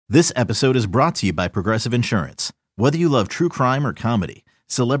This episode is brought to you by Progressive Insurance. Whether you love true crime or comedy,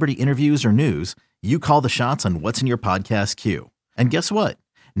 celebrity interviews or news, you call the shots on what's in your podcast queue. And guess what?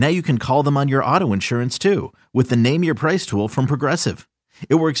 Now you can call them on your auto insurance too with the Name Your Price tool from Progressive.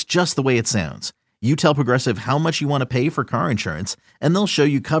 It works just the way it sounds. You tell Progressive how much you want to pay for car insurance, and they'll show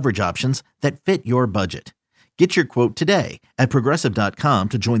you coverage options that fit your budget. Get your quote today at Progressive.com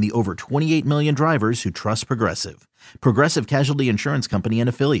to join the over 28 million drivers who trust Progressive. Progressive Casualty Insurance Company and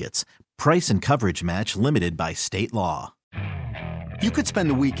Affiliates. Price and coverage match limited by state law. You could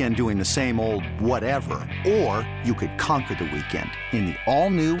spend the weekend doing the same old whatever, or you could conquer the weekend in the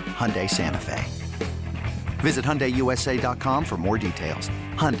all-new Hyundai Santa Fe. Visit HyundaiUSA.com for more details.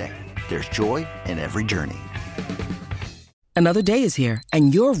 Hyundai, there's joy in every journey. Another day is here,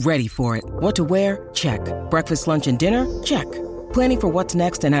 and you're ready for it. What to wear? Check. Breakfast, lunch, and dinner? Check. Planning for what's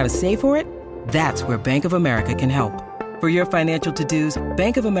next and how to save for it? That's where Bank of America can help. For your financial to-dos,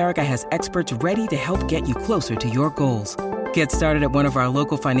 Bank of America has experts ready to help get you closer to your goals. Get started at one of our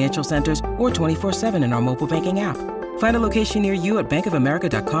local financial centers or 24/7 in our mobile banking app. Find a location near you at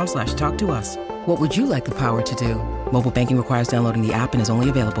bankofamerica.com/talktous. What would you like the power to do? Mobile banking requires downloading the app and is only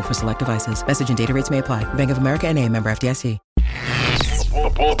available for select devices. Message and data rates may apply. Bank of America N.A., member FDIC.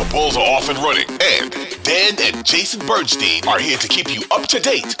 The Bulls are off and running, and Dan and Jason Bernstein are here to keep you up to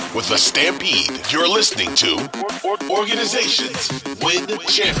date with the Stampede. You're listening to Organizations Win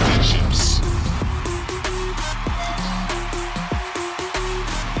Championships.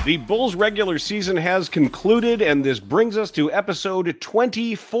 The Bulls' regular season has concluded, and this brings us to episode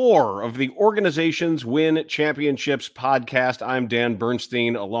 24 of the Organizations Win Championships podcast. I'm Dan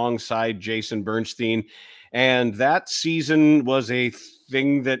Bernstein alongside Jason Bernstein, and that season was a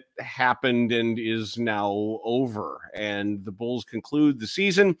thing that happened and is now over. And the Bulls conclude the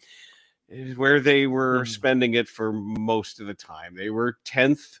season where they were spending it for most of the time. They were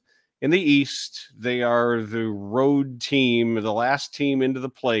 10th in the East. They are the road team, the last team into the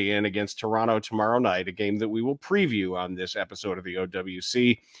play-in against Toronto tomorrow night, a game that we will preview on this episode of the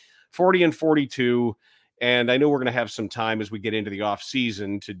OWC. 40-42, and I know we're going to have some time as we get into the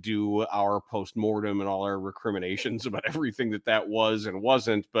off-season to do our post-mortem and all our recriminations about everything that was and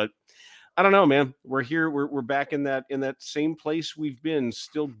wasn't, but I don't know, man. We're here. We're back in that same place we've been,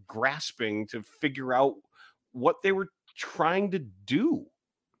 still grasping to figure out what they were trying to do.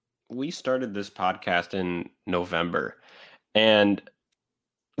 We started this podcast in November, and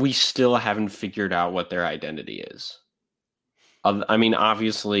we still haven't figured out what their identity is. I mean,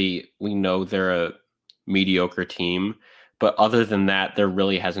 obviously, we know they're a mediocre team, but other than that, there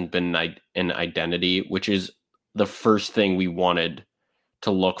really hasn't been an identity, which is the first thing we wanted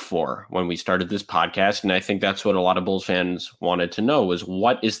to look for when we started this podcast. And I think that's what a lot of Bulls fans wanted to know, was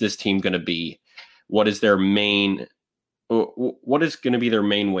what is this team going to be? What is going to be their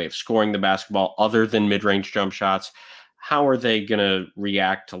main way of scoring the basketball other than mid-range jump shots? How are they going to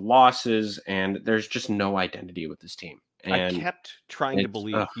react to losses? And there's just no identity with this team. And I kept trying to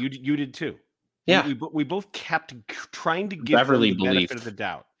believe. You did too. Yeah. We both kept trying to give Beverly them the benefit of the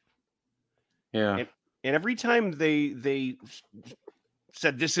doubt. Yeah. And every time they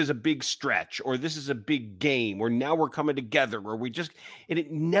said this is a big stretch, or this is a big game, or now we're coming together, or and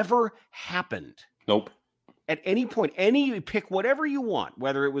it never happened. Nope. At any point, pick whatever you want,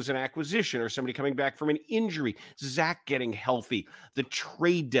 whether it was an acquisition or somebody coming back from an injury, Zach getting healthy, the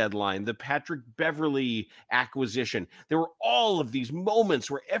trade deadline, the Patrick Beverly acquisition. There were all of these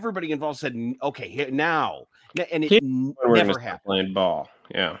moments where everybody involved said, okay, now. And it never happened. Playing ball.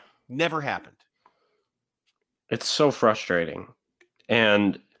 Yeah. Never happened. It's so frustrating.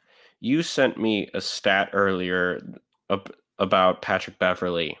 And you sent me a stat earlier about Patrick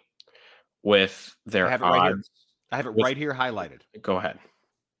Beverly with their odds. Right here. I have it right here highlighted. Go ahead.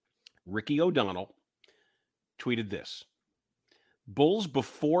 Ricky O'Donnell tweeted this. Bulls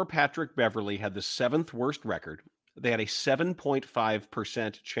before Patrick Beverly had the 7th worst record. They had a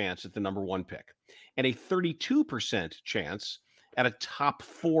 7.5% chance at the number 1 pick and a 32% chance at a top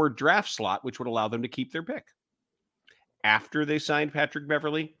 4 draft slot, which would allow them to keep their pick. After they signed Patrick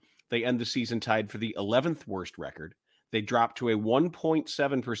Beverly, they end the season tied for the 11th worst record. They dropped to a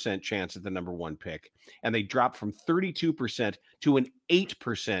 1.7% chance at the number 1 pick, and they dropped from 32% to an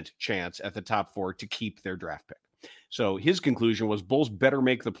 8% chance at the top 4 to keep their draft pick. So his conclusion was Bulls better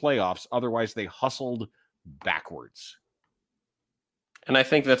make the playoffs, otherwise they hustled backwards. And I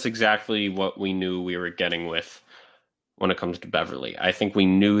think that's exactly what we knew we were getting with when it comes to Beverly. I think we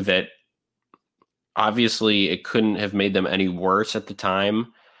knew that obviously it couldn't have made them any worse at the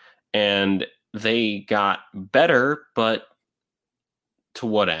time, and they got better, but to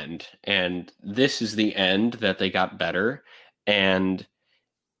what end? And this is the end, that they got better. And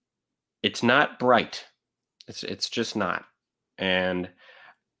it's not bright. It's just not. And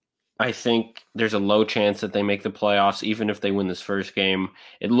I think there's a low chance that they make the playoffs, even if they win this first game.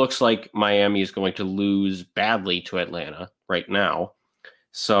 It looks like Miami is going to lose badly to Atlanta right now.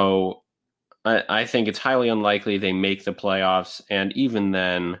 So I think it's highly unlikely they make the playoffs. And even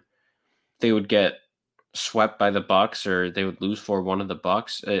then, they would get swept by the Bucks, or they would lose for one of the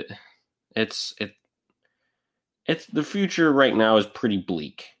Bucks. It's the future right now is pretty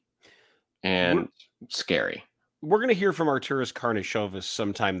bleak and scary. We're going to hear from Arturas Karnisovas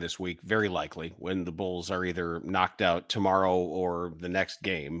sometime this week, very likely, when the Bulls are either knocked out tomorrow or the next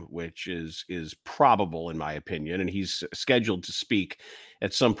game, which is probable in my opinion. And he's scheduled to speak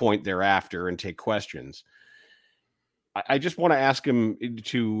at some point thereafter and take questions. I just want to ask him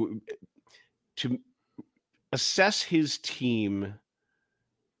to assess his team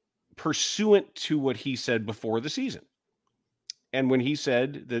pursuant to what he said before the season. And when he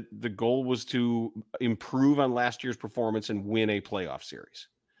said that the goal was to improve on last year's performance and win a playoff series.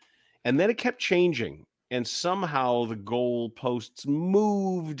 And then it kept changing. And somehow the goalposts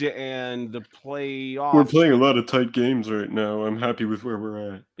moved and the playoffs. We're playing a lot of tight games right now. I'm happy with where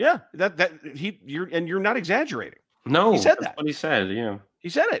we're at. Yeah, you're not exaggerating. No, he said that's what he said. Yeah, he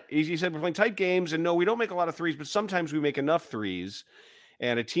said it. He said we're playing tight games, and no, we don't make a lot of threes, but sometimes we make enough threes.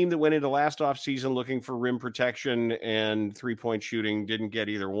 And a team that went into last offseason looking for rim protection and three-point shooting didn't get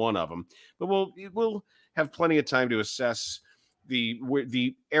either one of them. But we'll have plenty of time to assess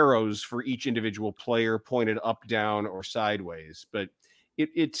the arrows for each individual player pointed up, down, or sideways. But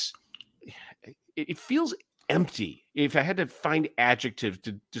it feels empty. If I had to find adjectives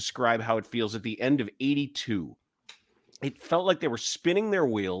to describe how it feels at the end of 82, it felt like they were spinning their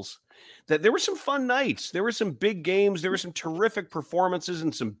wheels. That there were some fun nights. There were some big games. There were some terrific performances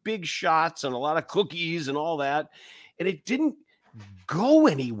and some big shots and a lot of cookies and all that. And it didn't go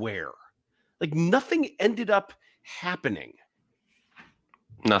anywhere. Like nothing ended up happening.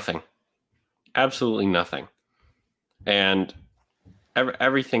 Nothing. Absolutely nothing. And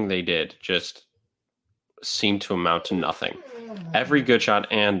everything they did just seemed to amount to nothing. Every good shot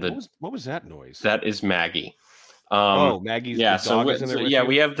and what was that noise? That is Maggie. Maggie's yeah. The dog is in there with yeah, you?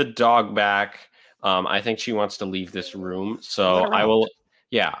 we have the dog back. I think she wants to leave this room, so I will.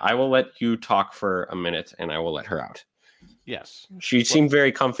 Yeah, I will let you talk for a minute, and I will let her out. Yes, she seemed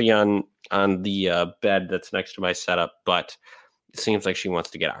very comfy on the bed that's next to my setup, but it seems like she wants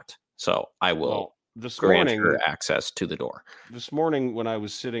to get out. So I will grant her access to the door. This morning, when I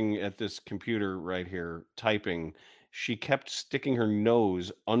was sitting at this computer right here typing, she kept sticking her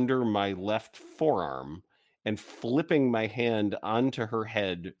nose under my left forearm and flipping my hand onto her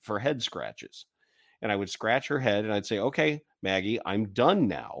head for head scratches. And I would scratch her head and I'd say, okay, Maggie, I'm done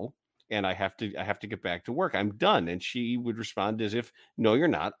now. And I have to get back to work. I'm done. And she would respond as if, no, you're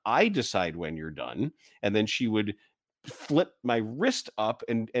not. I decide when you're done. And then she would flip my wrist up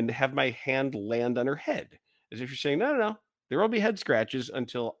and have my hand land on her head as if you're saying, no, there will be head scratches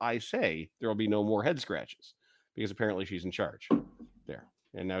until I say there will be no more head scratches, because apparently she's in charge there.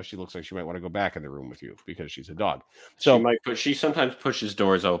 And now she looks like she might want to go back in the room with you because she's a dog. So she sometimes pushes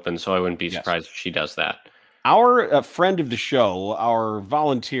doors open, so I wouldn't be surprised if she does that. Our friend of the show, our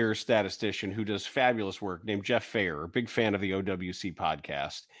volunteer statistician who does fabulous work, named Jeff Fayer, big fan of the OWC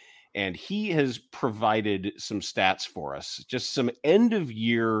podcast, and he has provided some stats for us, just some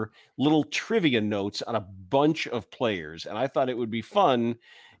end-of-year little trivia notes on a bunch of players. And I thought it would be fun,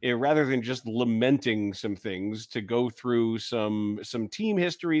 rather than just lamenting some things, to go through some team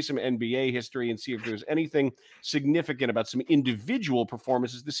history, some NBA history, and see if there's anything significant about some individual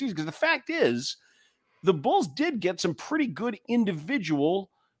performances this season. Because the fact is, the Bulls did get some pretty good individual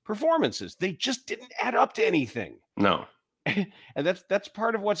performances. They just didn't add up to anything. No. And that's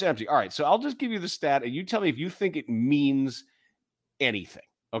part of what's empty. All right, so I'll just give you the stat, and you tell me if you think it means anything,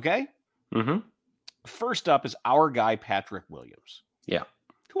 okay? Mm-hmm. First up is our guy, Patrick Williams. Yeah.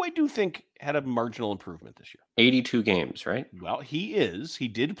 Who I do think had a marginal improvement this year. 82 games, right? Well, he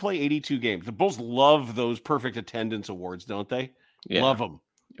did play 82 games. The Bulls love those perfect attendance awards, don't they? Yeah. Love them.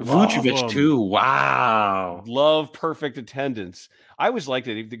 Vucevic too. Wow. Love perfect attendance. I always liked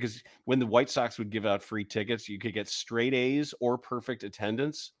it because when the White Sox would give out free tickets, you could get straight A's or perfect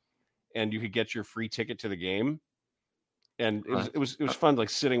attendance, and you could get your free ticket to the game. And it was fun, like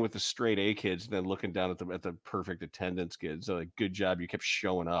sitting with the straight A kids and then looking down at the perfect attendance kids. So, like, good job, you kept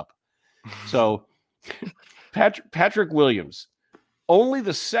showing up. So Patrick Williams, only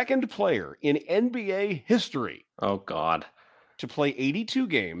the second player in NBA history. Oh God. To play 82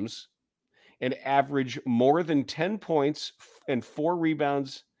 games and average more than 10 points and 4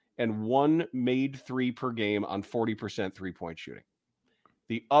 rebounds and 1 made three per game on 40% three-point shooting.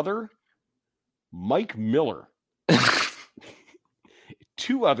 The other Mike Miller.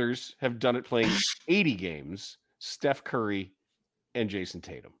 2 others have done it playing 80 games, Steph Curry and Jason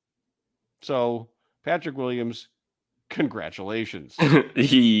Tatum. So, Patrick Williams, congratulations.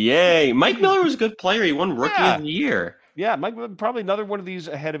 Yay. Mike Miller was a good player. He won Rookie of the Year. Yeah, Mike, probably another one of these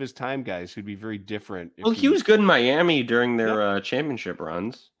ahead of his time guys who'd be very different. Well, he was good in Miami during their championship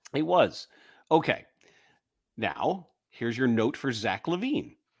runs. He was. Okay. Now, here's your note for Zach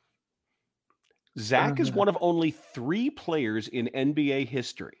LaVine. Zach is one of only 3 players in NBA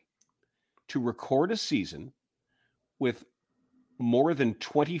history to record a season with more than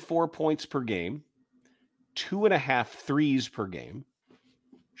 24 points per game, 2.5 threes per game,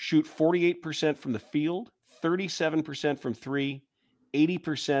 shoot 48% from the field, 37% from 3,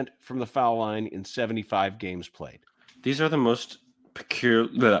 80% from the foul line in 75 games played. These are the most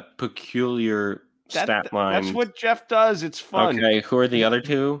peculiar stat lines. That's what Jeff does. It's fun. Okay, who are the other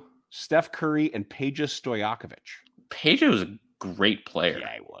 2? Steph Curry and Peja Stojakovic. Peja was a great player.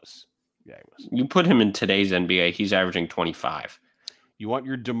 Yeah, he was. You put him in today's NBA, he's averaging 25. You want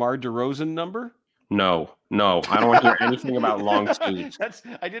your DeMar DeRozan number? No. I don't want to hear anything about long twos.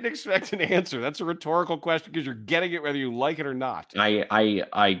 I didn't expect an answer. That's a rhetorical question because you're getting it whether you like it or not.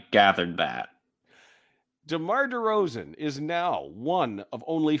 I gathered that. DeMar DeRozan is now one of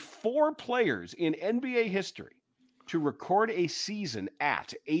only 4 players in NBA history to record a season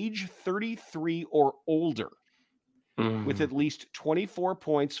at age 33 or older with at least 24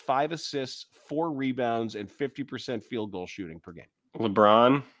 points, 5 assists, 4 rebounds, and 50% field goal shooting per game.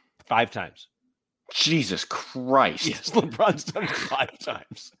 LeBron? 5 times. Jesus Christ. Yes, LeBron's done it 5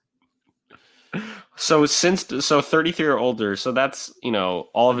 times. So 33 or older, so that's,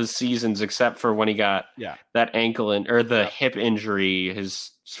 all of his seasons except for when he got that ankle or the hip injury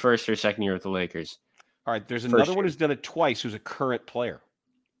his first or second year with the Lakers. All right, there's another one who's done it twice who's a current player.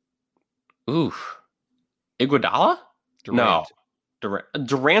 Ooh. Iguodala? Durant. No.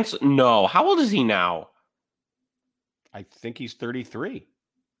 Durant's no. How old is he now? I think he's 33.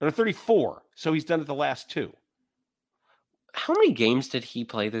 Or 34. So he's done it the last 2. How many games did he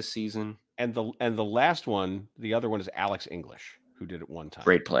play this season? And the last one, the other one is Alex English, who did it 1 time.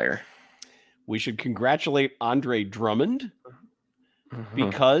 Great player. We should congratulate Andre Drummond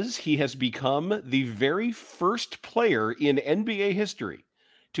because he has become the very first player in NBA history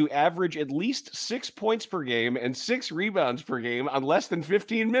to average at least 6 points per game and 6 rebounds per game on less than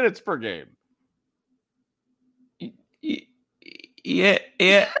 15 minutes per game. Yeah.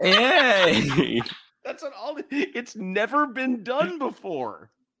 That's it's never been done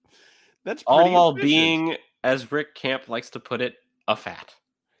before. That's all while efficient. Being, as Rick Camp likes to put it, a fat.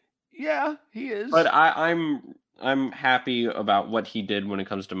 Yeah, he is. But I'm happy about what he did when it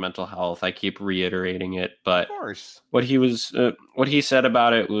comes to mental health. I keep reiterating it, but of course, what he said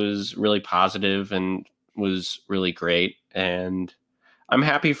about it was really positive and was really great. And I'm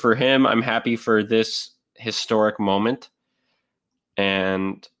happy for him. I'm happy for this historic moment.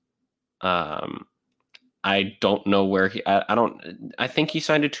 And I don't know where I think he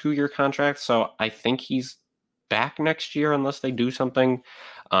signed a 2-year contract, so I think he's back next year unless they do something.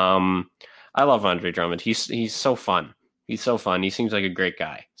 I love Andre Drummond. He's so fun. He's so fun. He seems like a great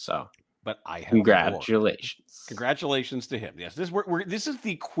guy. So, but I have congratulations. More. Congratulations to him. Yes, this is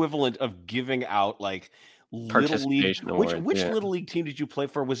the equivalent of giving out like little league. Which little league team did you play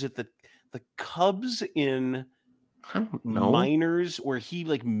for? Was it the Cubs in minors where he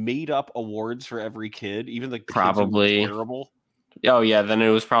like made up awards for every kid, even the probably terrible? Oh yeah, then it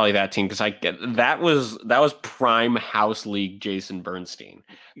was probably that team because that was prime house league Jason Bernstein.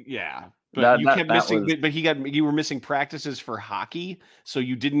 Yeah. But you were missing practices for hockey, so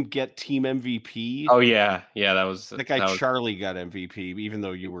you didn't get team MVP. Oh yeah, that was that guy. Charlie got MVP, even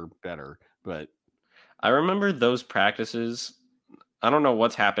though you were better. But I remember those practices. I don't know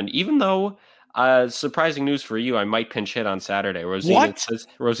what's happened. Even though, surprising news for you, I might pinch hit on Saturday.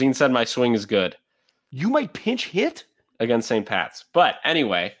 Rosine said my swing is good. You might pinch hit against St. Pat's, but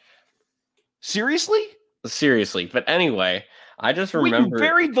anyway, seriously. But anyway. I just remember. You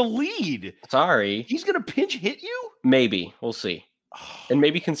buried the lead. Sorry. He's going to pinch hit you? Maybe. We'll see. And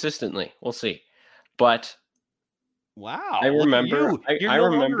maybe consistently. We'll see. But. Wow. I remember. You're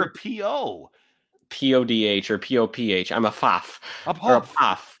no longer a PO. PODH or POPH. I'm a FOF. A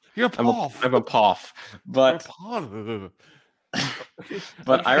POF. You're a POF. I'm a POF. But.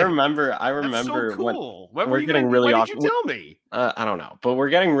 But I remember That's so cool. when we're getting really off. Why did you tell me? I don't know, but we're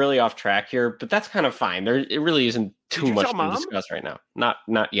getting really off track here. But that's kind of fine. It really isn't too much to discuss right now.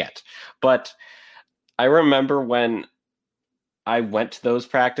 Not yet. But I remember when I went to those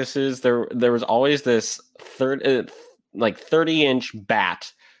practices, there was always this 30-inch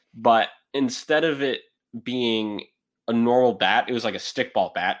bat, but instead of it being a normal bat, it was like a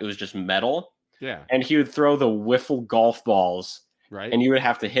stickball bat. It was just metal. Yeah. And he would throw the wiffle golf balls, right? And you would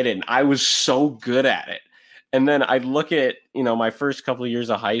have to hit it. And I was so good at it. And then I'd look at, my first couple of years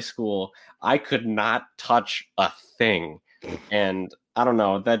of high school, I could not touch a thing. And I don't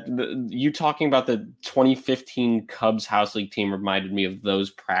know, you talking about the 2015 Cubs House League team reminded me of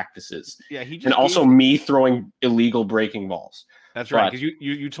those practices. Yeah, and also me throwing illegal breaking balls. That's right, because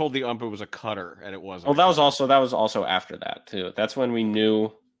you told the ump it was a cutter, and it wasn't. Well, that was also after that too. That's when we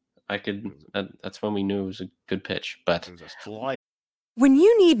knew that's when we knew it was a good pitch. But it was a slide. When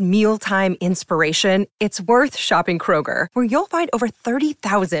you need mealtime inspiration, it's worth shopping Kroger, where you'll find over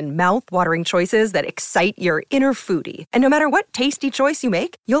 30,000 mouth-watering choices that excite your inner foodie. And no matter what tasty choice you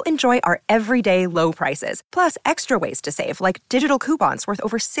make, you'll enjoy our everyday low prices, plus extra ways to save, like digital coupons worth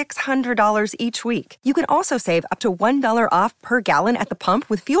over $600 each week. You can also save up to $1 off per gallon at the pump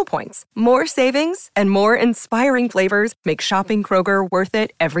with fuel points. More savings and more inspiring flavors make shopping Kroger worth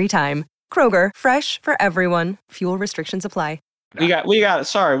it every time. Kroger, fresh for everyone. Fuel restrictions apply. We got a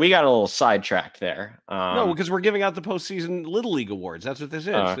little sidetracked there. No, because we're giving out the postseason Little League awards. That's what this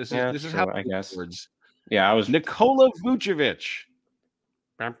is. This is how I guess. Awards. Yeah, I was Nikola Vucevic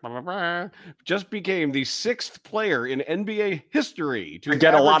just became the 6th player in NBA history to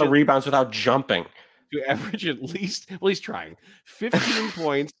get a lot of rebounds without jumping. To average he's trying 15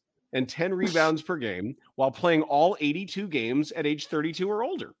 points and 10 rebounds per game while playing all 82 games at age 32 or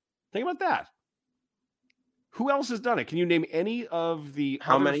older. Think about that. Who else has done it? Can you name any of the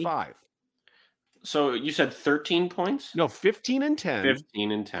other 5? So you said 13 points? No, 15 and 10.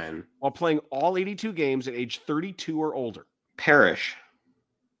 15 and 10. While playing all 82 games at age 32 or older. Parrish.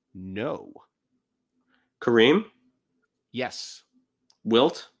 No. Kareem? Yes.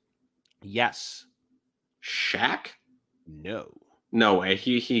 Wilt? Yes. Shaq? No. No way.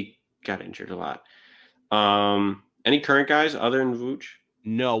 He got injured a lot. Any current guys other than Vooch?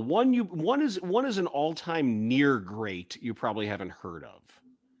 No, one is an all-time near great you probably haven't heard of,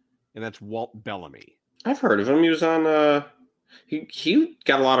 and that's Walt Bellamy. I've heard of him. He was on. He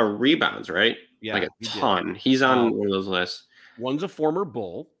got a lot of rebounds, right? Yeah, like a ton. Did. He's on one of those lists. One's a former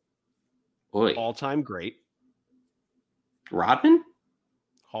Bull. Boy, all-time great. Rodman,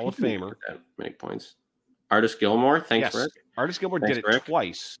 Hall of Famer. That many points. Artis Gilmore. Thanks, Rick. Artis Gilmore did it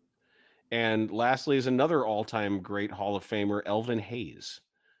twice. And lastly is another all-time great Hall of Famer, Elvin Hayes.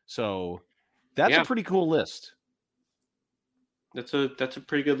 So that's a pretty cool list. That's a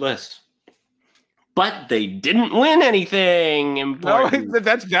pretty good list. But they didn't win anything important. No,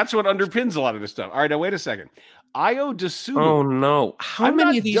 that's what underpins a lot of this stuff. All right, now wait a second. Ayo Dosunmu. Oh no! How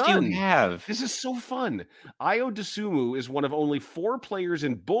many of these do you have? This is so fun. Ayo Dosunmu is one of only 4 players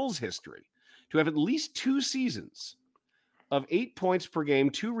in Bulls history to have at least 2 seasons of 8 points per game,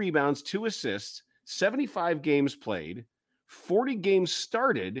 2 rebounds, 2 assists, 75 games played, 40 games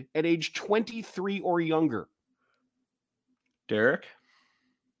started at age 23 or younger. Derek?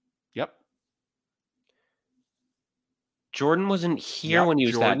 Yep. Jordan wasn't here when he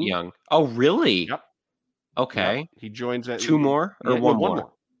was that young. Oh, really? Yep. Okay. Yep. He joins that. 2 more or one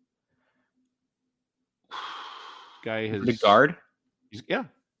more? Guy has the guard? Yeah.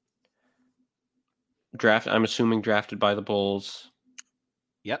 I'm assuming drafted by the Bulls.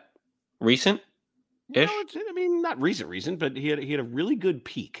 Yep. Recent-ish? No, not recent, but he had a really good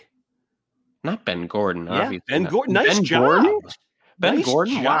peak. Not Ben Gordon, obviously. Ben Gordon. Nice job. Ben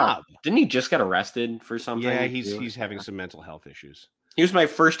Gordon? Wow. Didn't he just get arrested for something? Yeah, he's having some mental health issues. He was my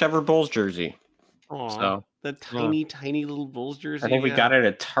first ever Bulls jersey. Aww, so the tiny little Bulls jersey. I think we got it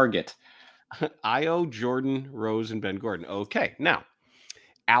at Target. Ayo, Jordan, Rose, and Ben Gordon. Okay, now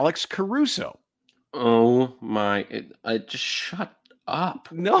Alex Caruso. Oh my! Just shut up.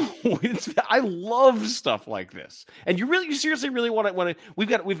 No, I love stuff like this, and you seriously really want to.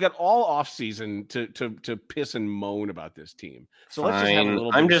 We've got all off season to piss and moan about this team. So Fine. Let's just have a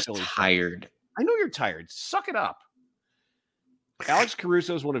little. I'm just tired. I know you're tired. Suck it up. Alex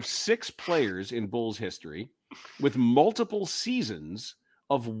Caruso is one of 6 players in Bulls history with multiple seasons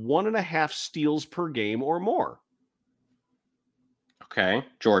of 1.5 steals per game or more. Okay,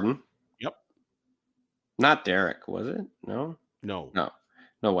 Jordan. Yep. Not Derek, was it? No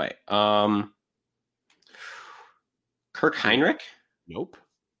way. Kirk Heinrich? Nope.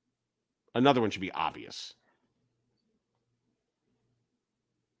 Another one should be obvious.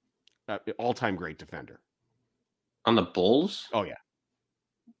 All-time great defender. On the Bulls? Oh, yeah.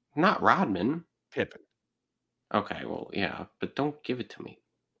 Not Rodman. Pippen. Okay, well, yeah, but don't give it to me.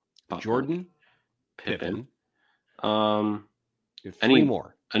 Jordan, Pippen. 3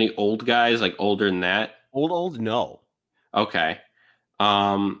 more. Any old guys, like older than that? Old? No. Okay.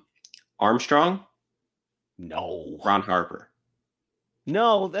 Armstrong? No. Ron Harper?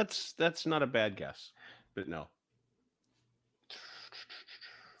 No, that's not a bad guess, but no.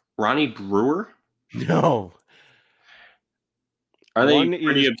 Ronnie Brewer? No. Are they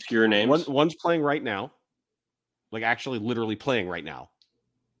pretty obscure names? One's playing right now. Like actually literally playing right now.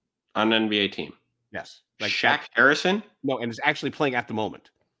 On an NBA team? Yes. Like Shaq Harrison? No, and is actually playing at the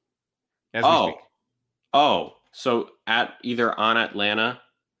moment. As we speak. Oh, so either on Atlanta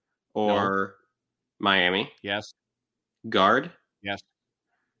or Miami? Yes. Guard? Yes.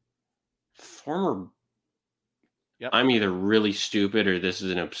 Former. Yep. I'm either really stupid or this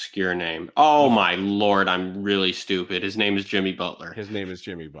is an obscure name. Oh my Lord, I'm really stupid. His name is Jimmy Butler. His name is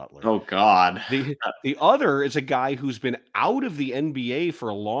Jimmy Butler. Oh God. The other is a guy who's been out of the NBA for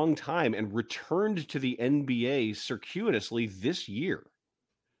a long time and returned to the NBA circuitously this year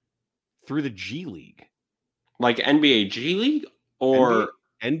through the G League. Like NBA G League or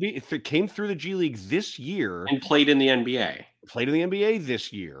NBA it came through the G League this year and played in the NBA. Played in the NBA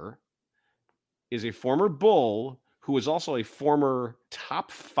this year. Is a former Bull who is also a former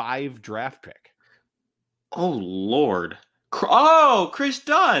top 5 draft pick. Oh, Lord. Oh, Chris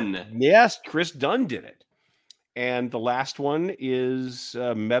Dunn. Yes, Chris Dunn did it. And the last one is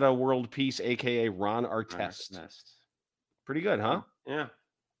Meta World Peace, a.k.a. Ron Artest. Pretty good, huh? Yeah.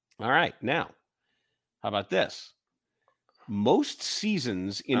 All right. Now, how about this? Most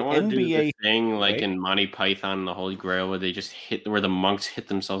seasons in I want to do NBA the thing like in Monty Python and the Holy Grail where they just where the monks hit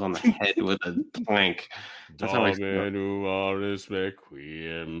themselves on the head with a plank. That's how I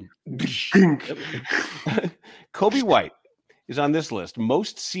Kobe White is on this list.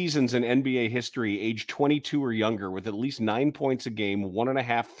 Most seasons in NBA history, age 22 or younger, with at least 9 points a game,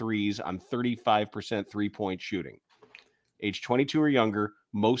 1.5 threes on 35% three-point shooting. Age 22 or younger,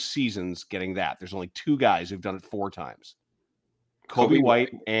 most seasons getting that. There's only 2 guys who've done it 4 times. Kobe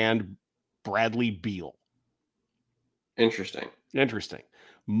White and Bradley Beal. Interesting.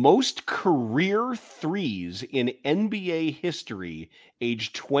 Most career threes in NBA history,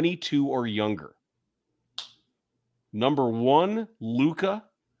 age 22 or younger. Number 1, Luka.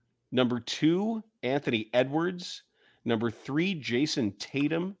 Number 2, Anthony Edwards. Number 3, Jason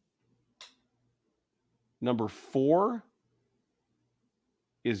Tatum. Number 4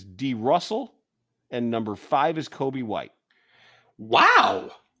 is D. Russell. And number 5 is Kobe White.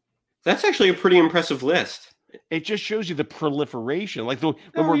 Wow. That's actually a pretty impressive list. It just shows you the proliferation. Like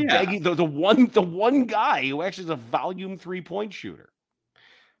begging the one guy who actually is a volume 3-point shooter.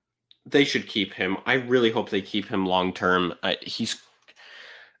 They should keep him. I really hope they keep him long term. I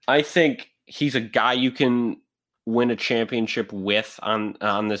think he's a guy you can win a championship with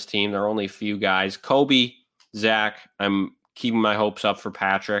on this team. There are only a few guys. Kobe, Zach. I'm keeping my hopes up for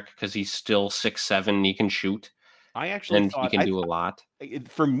Patrick because he's still 6'7" and he can shoot. I actually thought he can do a lot.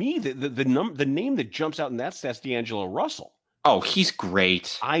 For me, the name that jumps out in that stats, D'Angelo Russell. Oh, he's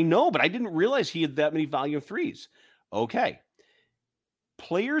great. I know, but I didn't realize he had that many volume 3s. Okay.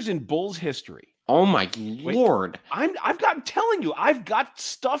 Players in Bulls history. Oh my Lord. I'm telling you, I've got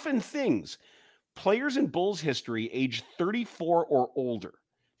stuff and things. Players in Bulls history age 34 or older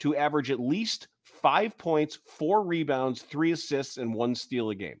to average at least 5 points, 4 rebounds, 3 assists, and 1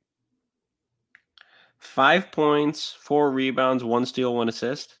 steal a game. 5 points, 4 rebounds, 1 steal, 1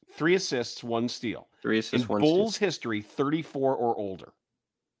 assist. 3 assists, 1 steal. 3 assists, 1 Bulls steal. history, 34 or older.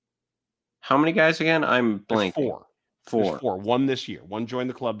 How many guys again? I'm blanking. 4. There's 4. 1 this year. 1 joined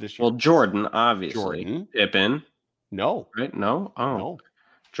the club this year. Well, Jordan, obviously. Jordan. Pippen. No. Right? No? Oh. No.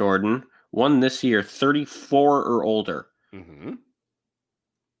 Jordan. 1 this year, 34 or older. Mm-hmm.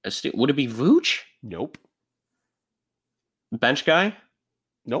 Would it be Vooch? Nope. Bench guy?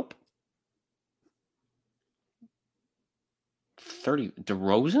 Nope. 30.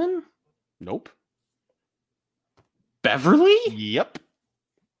 DeRozan? Nope. Beverly? Yep.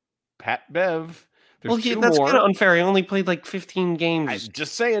 Pat Bev. That's kind of unfair. He only played like 15 games. I'm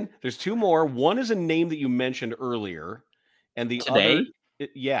just saying. There's 2 more. One is a name that you mentioned earlier, and the Today?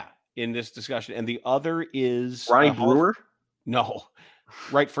 Other, in this discussion, and the other is Ronnie Brewer. No,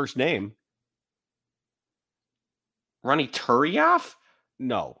 right first name. Ronnie Turiaf?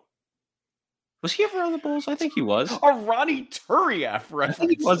 No. Was he ever on the Bulls? I think he was. A Ronnie Turiaf reference. I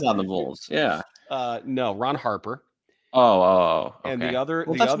think he was on the Bulls. Yeah. No, Ron Harper. Oh. Okay. And the other,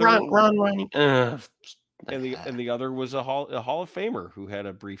 Ron Ronnie. And the other was a Hall of Famer who had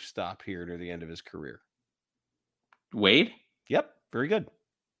a brief stop here near the end of his career. Wade? Yep, very good.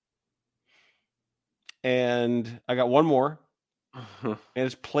 And I got one more. And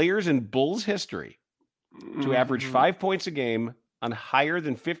it's players in Bulls history to average 5 points a game on higher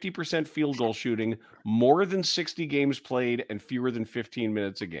than 50% field goal shooting, more than 60 games played, and fewer than 15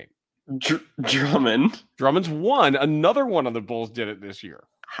 minutes a game. Drummond. Drummond's one. Another one on the Bulls did it this year.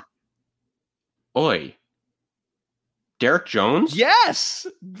 Oi. Derek Jones? Yes!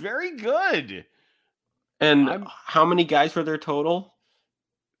 Very good. And how many guys were there total?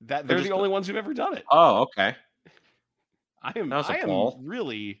 They're the only ones who've ever done it. Oh, okay. I'm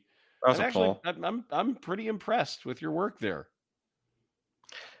pretty impressed with your work there.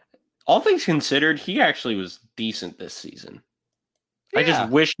 All things considered, he actually was decent this season. Yeah. I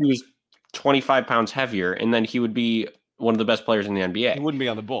just wish he was 25 pounds heavier, and then he would be one of the best players in the NBA. He wouldn't be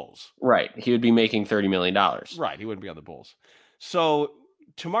on the Bulls. Right. He would be making $30 million. Right. He wouldn't be on the Bulls. So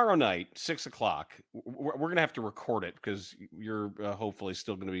tomorrow night, 6 o'clock, we're going to have to record it because you're hopefully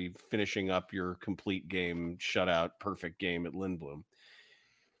still going to be finishing up your complete game, shutout, perfect game at Lindblom.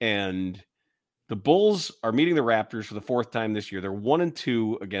 And the Bulls are meeting the Raptors for the fourth time this year. They're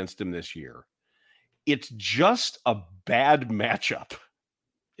 1-2 against them this year. It's just a bad matchup.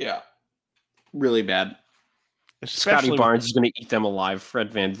 Yeah. Really bad. Scotty Barnes is going to eat them alive.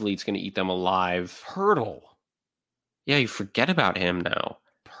 Fred VanVleet's going to eat them alive. Pirtle. Yeah, you forget about him now.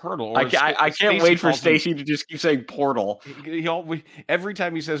 Pirtle. I can't wait for Stacey to just keep saying portal. Every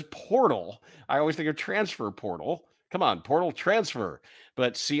time he says portal, I always think of transfer portal. Come on, portal transfer.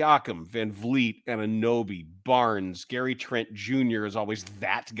 But Siakam, VanVleet, Anunoby, Barnes, Gary Trent Jr. is always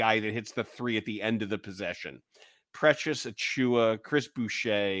that guy that hits the three at the end of the possession. Precious Achiuwa, Chris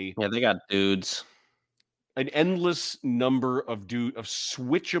Boucher. Yeah, they got dudes. An endless number of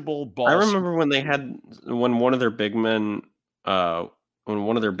switchable balls. I remember when one of their big men, when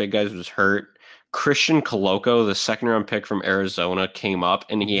one of their big guys was hurt, Christian Coloco, the second-round pick from Arizona, came up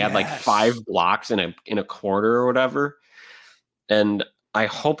and he had like 5 blocks in a quarter or whatever. And I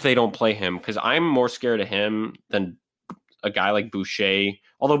hope they don't play him because I'm more scared of him than a guy like Boucher.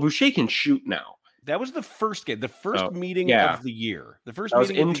 Although Boucher can shoot now. That was the first game, the first meeting of the year. The first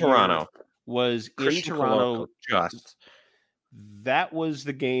meeting was in Toronto. Was in Toronto. That was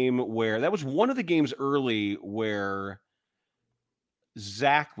the game that was one of the games early where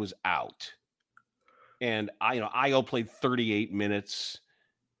Zach was out, and Io played 38 minutes,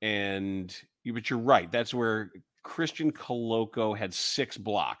 but you're right. That's where Christian Coloco had 6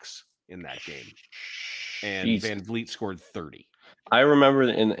 blocks in that game, and VanVleet scored 30. I remember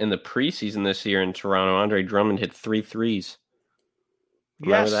in the preseason this year in Toronto, Andre Drummond hit 3 threes.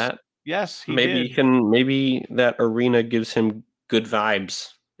 Remember that? Yes, he did. Maybe that arena gives him good vibes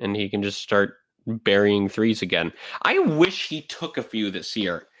and he can just start burying threes again. I wish he took a few this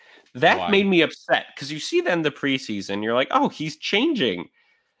year. That made me upset because you see that in the preseason, you're like, oh, he's changing,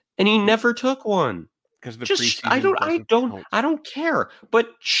 and he never took one. Because the preseason I don't care,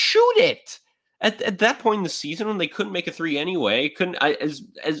 but shoot it. At that point in the season when they couldn't make a three anyway, shoot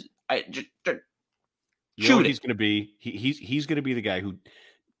it. He's going to be he's going to be the guy who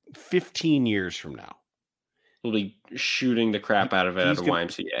 15 years from now will be shooting the crap out of it at a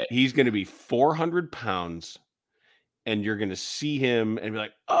YMCA. He's going to be 400 pounds, and you're going to see him and be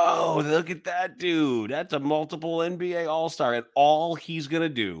like, oh, look at that dude. That's a multiple NBA All-Star. And all he's going to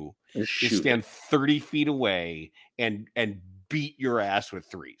do is stand 30 feet away and beat your ass with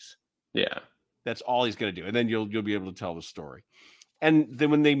threes. Yeah. That's all he's going to do. And then you'll be able to tell the story. And then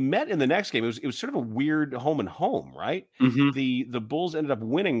when they met in the next game, it was sort of a weird home and home, right? Mm-hmm. The Bulls ended up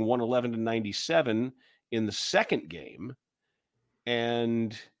winning 111-97 in the second game,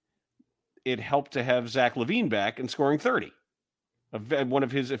 and it helped to have Zach LaVine back and scoring 30, one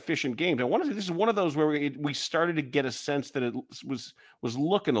of his efficient games. I want to say this is one of those where we started to get a sense that it was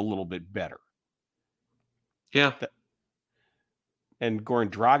looking a little bit better. Yeah. And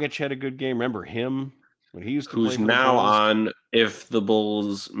Goran Dragic had a good game. Remember him? When he used to who's now on, if the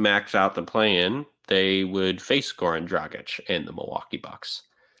Bulls max out the play-in, they would face Goran Dragic and the Milwaukee Bucks.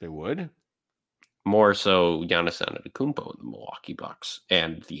 They would? More so Giannis Antetokounmpo in the Milwaukee Bucks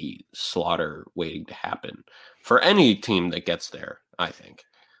and the slaughter waiting to happen for any team that gets there, I think.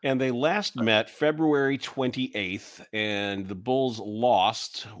 And they last met February 28th, and the Bulls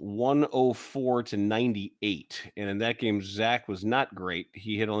lost 104-98. And in that game, Zach was not great.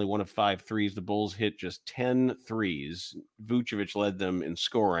 He hit only 1 of 5 threes. The Bulls hit just 10 threes. Vucevic led them in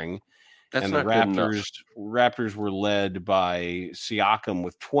scoring. That's and not the Raptors were led by Siakam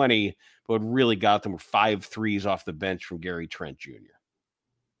with 20, but what really got them were 5 threes off the bench from Gary Trent Jr.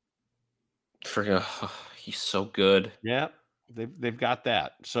 He's so good. Yeah. They've got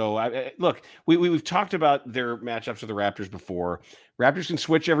that. So look, we've talked about their matchups with the Raptors before. Raptors can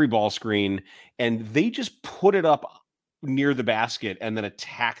switch every ball screen, and they just put it up near the basket and then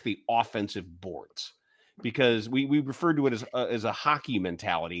attack the offensive boards, because we refer to it as a hockey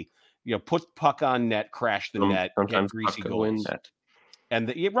mentality. Put puck on net, crash the net, sometimes get greasy goals. goals. And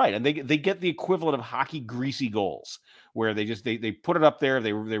they get the equivalent of hockey greasy goals, where they put it up there,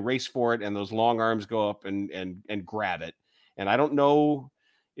 they race for it, and those long arms go up and grab it. And I don't know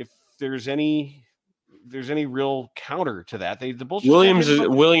if there's any real counter to that. The Bulls Williams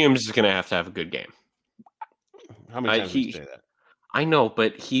is going to have a good game. How many times did you say that? I know,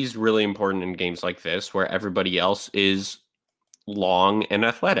 but he's really important in games like this where everybody else is long and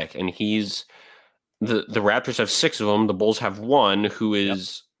athletic, and he's the Raptors have 6 of them. The Bulls have 1 who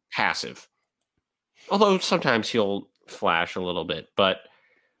is passive. Although sometimes he'll flash a little bit, but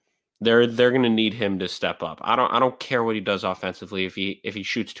they're going to need him to step up. I don't care what he does offensively. If he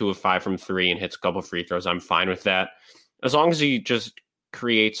shoots 2 of 5 from 3 and hits a couple free throws, I'm fine with that. As long as he just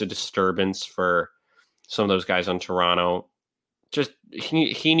creates a disturbance for some of those guys on Toronto. Just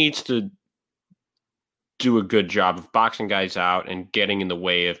he needs to do a good job of boxing guys out and getting in the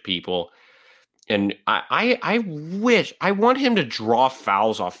way of people. And I want him to draw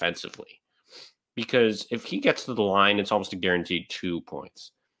fouls offensively, because if he gets to the line, it's almost a guaranteed 2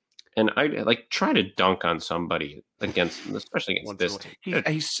 points. And I try to dunk on somebody especially against this team.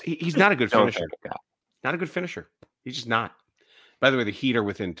 He's not a good finisher. Not a good finisher. He's just not. By the way, the Heat are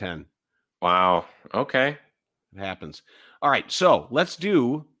within 10. Wow. Okay. It happens. All right. So let's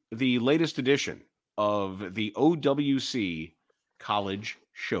do the latest edition of the OWC College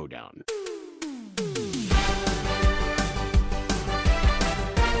Showdown.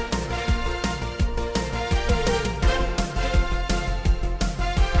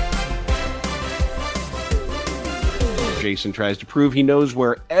 Jason tries to prove he knows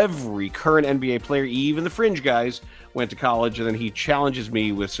where every current NBA player, even the fringe guys, went to college, and then he challenges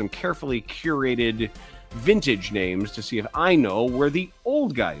me with some carefully curated vintage names to see if I know where the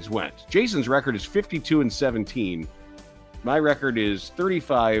old guys went. Jason's record is 52-17. My record is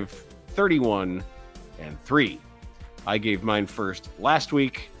 35, 31, and 3. I gave mine first last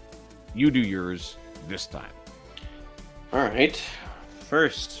week. You do yours this time. All right.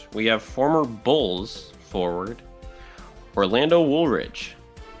 First, we have former Bulls forward Orlando Woolridge.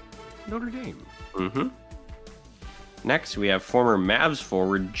 Notre Dame. Mm-hmm. Next, we have former Mavs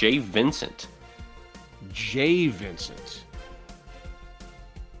forward Jay Vincent. Jay Vincent.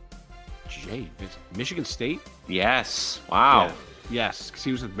 Michigan State? Yes. Wow. Yeah. Yes, because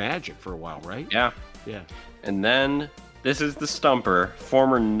he was with Magic for a while, right? Yeah. Yeah. And then, this is the stumper,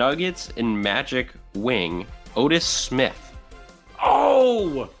 former Nuggets and Magic wing, Otis Smith.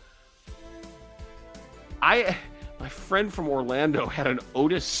 Oh! My friend from Orlando had an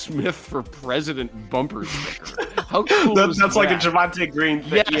Otis Smith for president bumper sticker. How cool is that? That's like a Javonte Green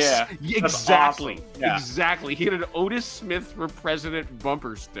thing. Yes, yeah, exactly. Awesome. Yeah. Exactly. He had an Otis Smith for president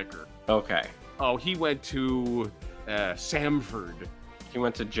bumper sticker. Okay. Oh, he went to Samford. He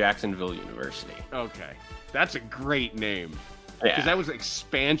went to Jacksonville University. Okay. That's a great name. Yeah. Because that was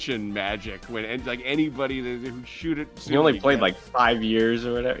expansion Magic when anybody who shoot it. He only played 5 years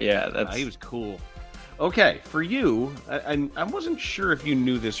or whatever. Yeah, he was cool. Okay, for you, I wasn't sure if you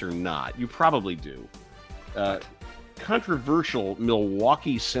knew this or not. You probably do. Controversial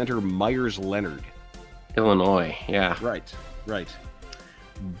Milwaukee center Myers Leonard. Illinois, yeah. Right.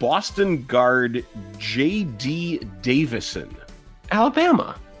 Boston guard J.D. Davison.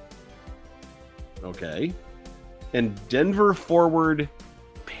 Alabama. Okay. And Denver forward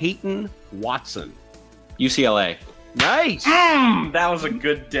Peyton Watson. UCLA. Nice! That was a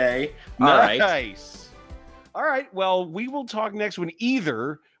good day. Nice. All right, well, we will talk next when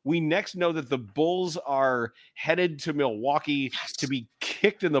either we next know that the Bulls are headed to Milwaukee to be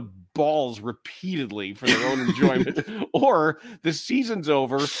kicked in the balls repeatedly for their own enjoyment, or the season's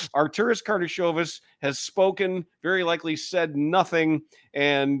over, Arturas Kardashevis has spoken, very likely said nothing,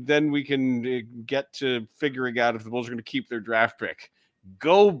 and then we can get to figuring out if the Bulls are going to keep their draft pick.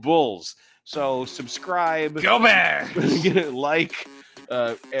 Go Bulls! So subscribe. Go Bears!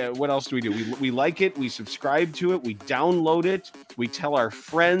 What else do we do? We like it. We subscribe to it. We download it. We tell our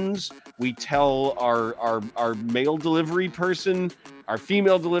friends. We tell our male delivery person, our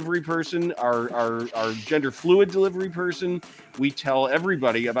female delivery person, our gender fluid delivery person. We tell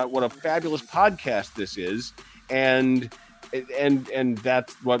everybody about what a fabulous podcast this is, and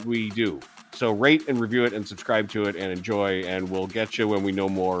that's what we do. So rate and review it and subscribe to it and enjoy, and we'll get you when we know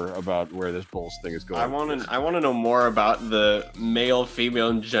more about where this Bulls thing is going. I want to know more about the male, female,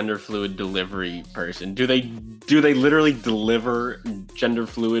 and gender fluid delivery person. Do they literally deliver gender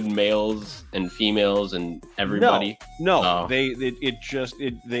fluid males and females and everybody? No. Oh. They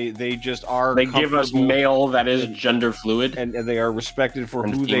just are. They give us male that is gender fluid, and they are respected for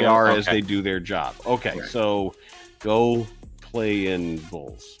who they female? are Okay. as they do their job. Okay, so go play in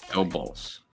Bulls. Go Bulls.